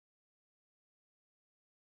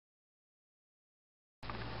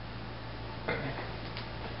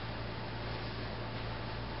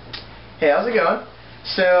Hey, how's it going?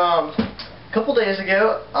 So, a couple days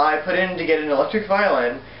ago, I put in to get an electric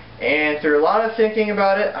violin, and through a lot of thinking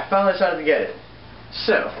about it, I finally decided to get it.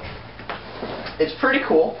 So, it's pretty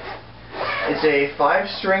cool. It's a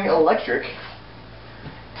 5-string electric,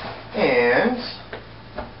 and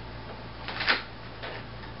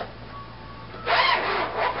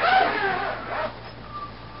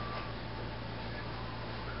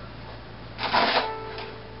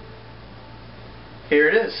here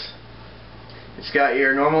it is. It's got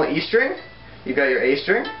your normal E string, you've got your A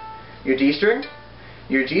string, your D string,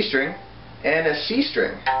 your G string, and a C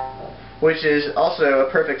string, which is also a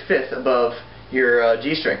perfect fifth above your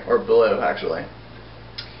G string, or below actually.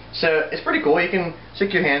 So it's pretty cool. You can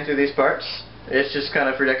stick your hand through these parts. It's just kind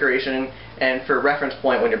of for decoration and for reference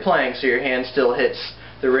point when you're playing, so your hand still hits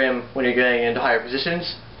the rim when you're getting into higher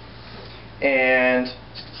positions. And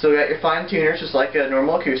still got your fine tuners, just like a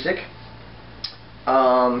normal acoustic.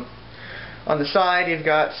 On the side you've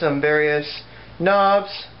got some various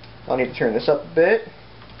knobs. I'll need to turn this up a bit.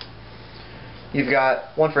 You've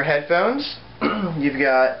got one for headphones. You've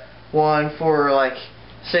got one for, like,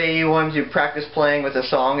 say you wanted to practice playing with a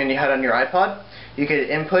song and you had it on your iPod. You could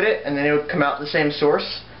input it and then it would come out the same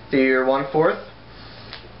source through your 1/4.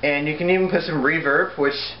 And you can even put some reverb,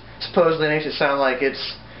 which supposedly makes it sound like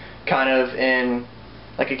it's kind of in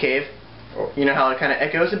like a cave. You know how it kind of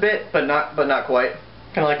echoes a bit, but not quite.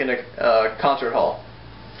 Kind of like in a concert hall.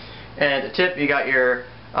 And at the tip you got your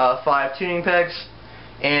 5 tuning pegs,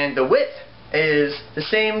 and the width is the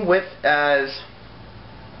same width as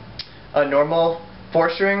a normal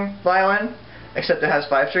 4-string violin, except it has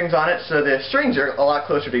 5 strings on it, so the strings are a lot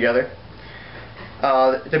closer together.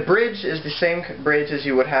 The bridge is the same bridge as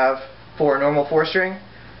you would have for a normal 4-string.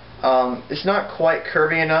 It's not quite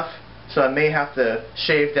curvy enough, so I may have to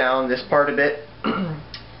shave down this part a bit,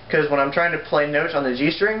 because when I'm trying to play notes on the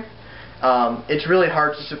G string, it's really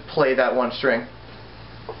hard just to play that one string.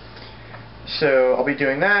 So I'll be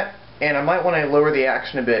doing that, and I might want to lower the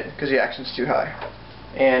action a bit, because the action's too high.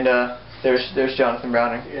 And there's Jonathan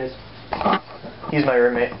Browning. Yes. He's my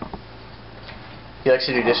roommate. He likes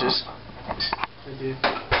to do dishes. I do.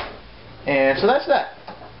 And so that's that.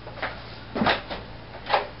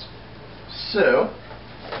 So,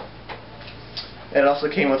 it also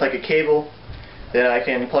came with like a cable that I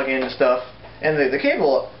can plug into stuff. And the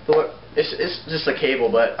cable, it's just a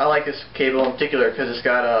cable, but I like this cable in particular because it's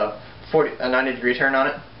got a 90-degree turn on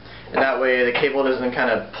it. And that way the cable doesn't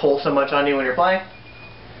kind of pull so much on you when you're playing.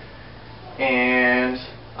 And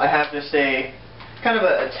I have just kind of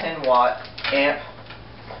a 10-watt amp.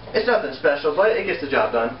 It's nothing special, but it gets the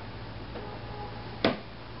job done.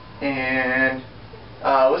 And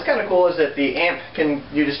what's kind of cool is that the amp can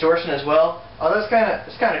do distortion as well. It's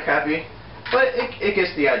kind of crappy, but it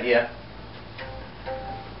gets the idea.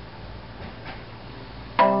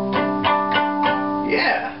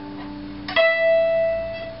 Yeah.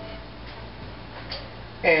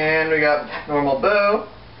 And we got normal bow.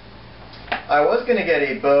 I was going to get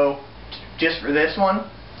a bow just for this one,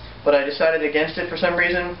 but I decided against it for some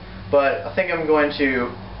reason. But I think I'm going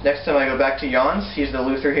to, next time I go back to Jan's, he's the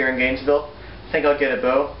luthier here in Gainesville, I think I'll get a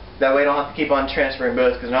bow. That way I don't have to keep on transferring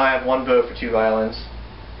bows, because now I have one bow for 2 violins.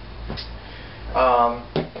 I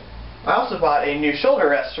also bought a new shoulder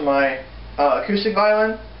rest for my acoustic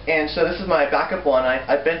violin, and so this is my backup one.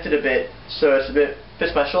 I bent it a bit so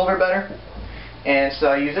fits my shoulder better. And so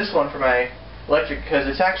I use this one for my electric because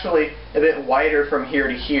it's actually a bit wider from here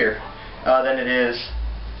to here than it is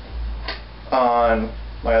on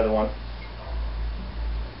my other one.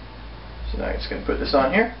 So now I'm just going to put this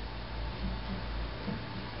on here.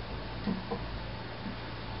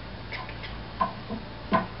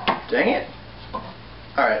 Dang it.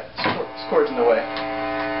 Alright, this cord's in the way.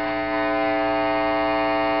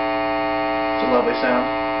 It's a lovely sound.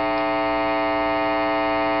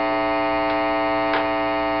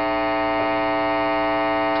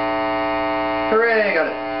 Hooray, got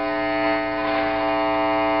it.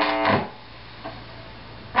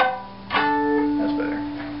 That's better.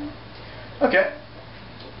 Okay.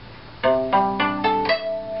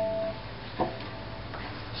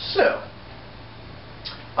 So,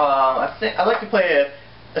 I'd like to play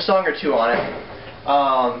a song or two on it.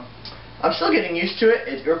 I'm still getting used to it.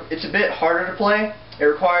 It's a bit harder to play. It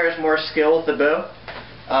requires more skill with the bow.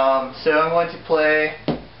 So I'm going to play,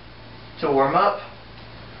 to warm up,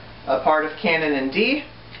 a part of Canon in D.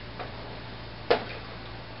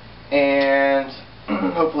 And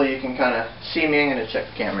hopefully you can kind of see me. I'm going to check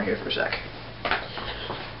the camera here for a sec.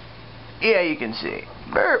 Yeah, you can see.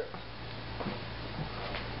 Burp.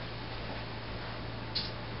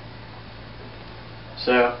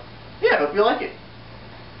 So, yeah, I hope you like it.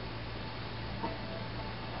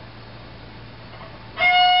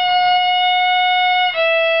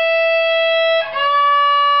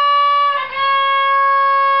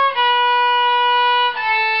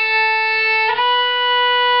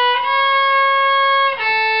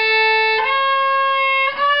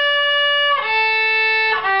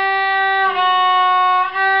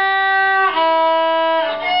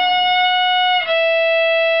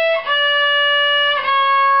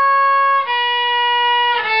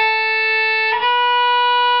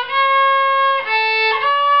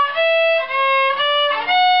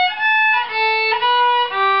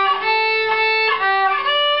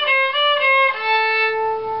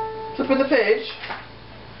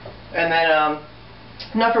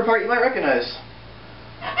 Now for a part you might recognize.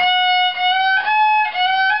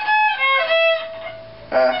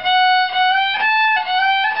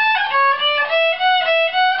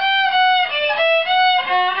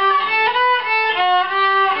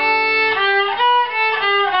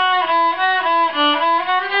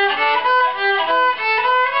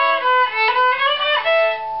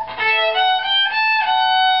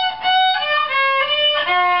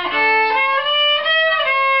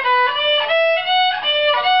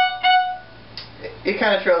 It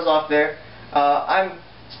kind of trails off there. I'm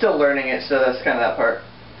still learning it, so that's kind of that part.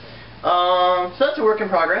 So that's a work in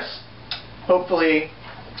progress. Hopefully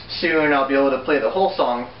soon I'll be able to play the whole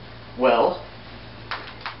song well.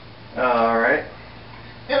 Alright.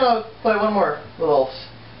 And I'll play one more little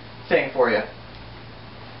thing for you.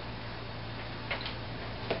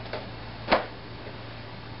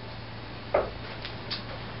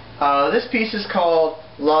 This piece is called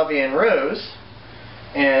La Vie en Rose,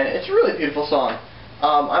 and it's a really beautiful song.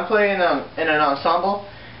 I'm playing in an ensemble,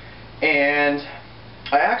 and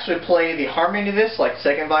I actually play the harmony of this like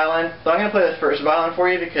second violin, but I'm going to play the first violin for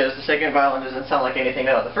you because the second violin doesn't sound like anything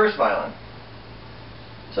about the first violin.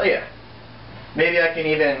 So yeah, maybe I can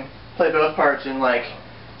even play both parts and like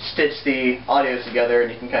stitch the audios together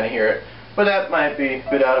and you can kind of hear it, but that might be a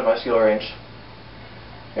bit out of my skill range.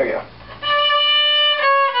 There we go.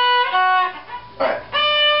 Alright.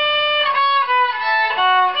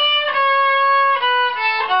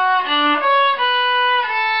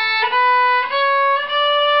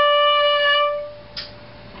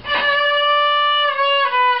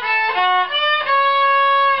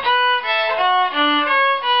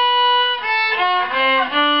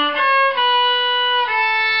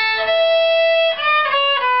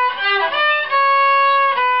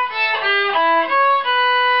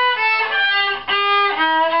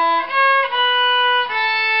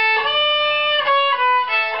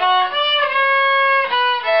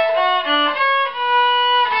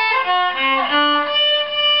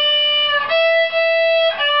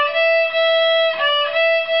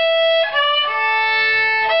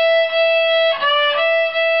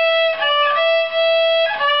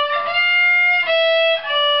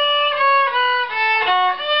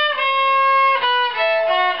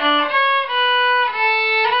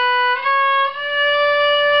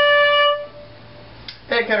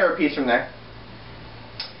 It kind of repeats from there.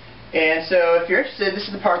 And so if you're interested, this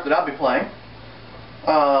is the part that I'll be playing.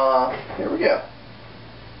 Here we go.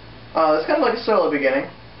 It's kind of like a solo beginning.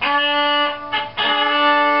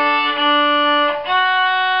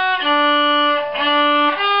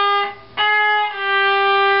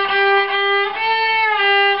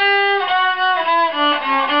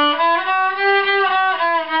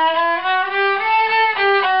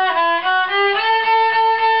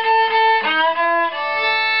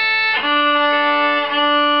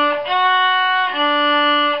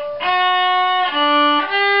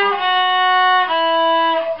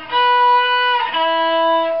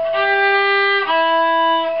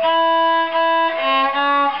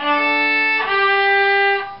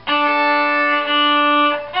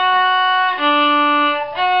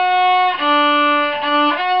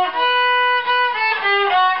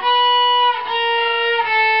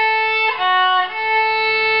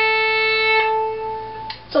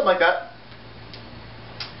 Something like that.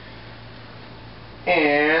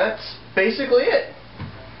 And that's basically it.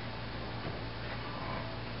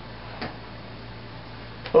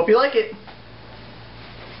 Hope you like it.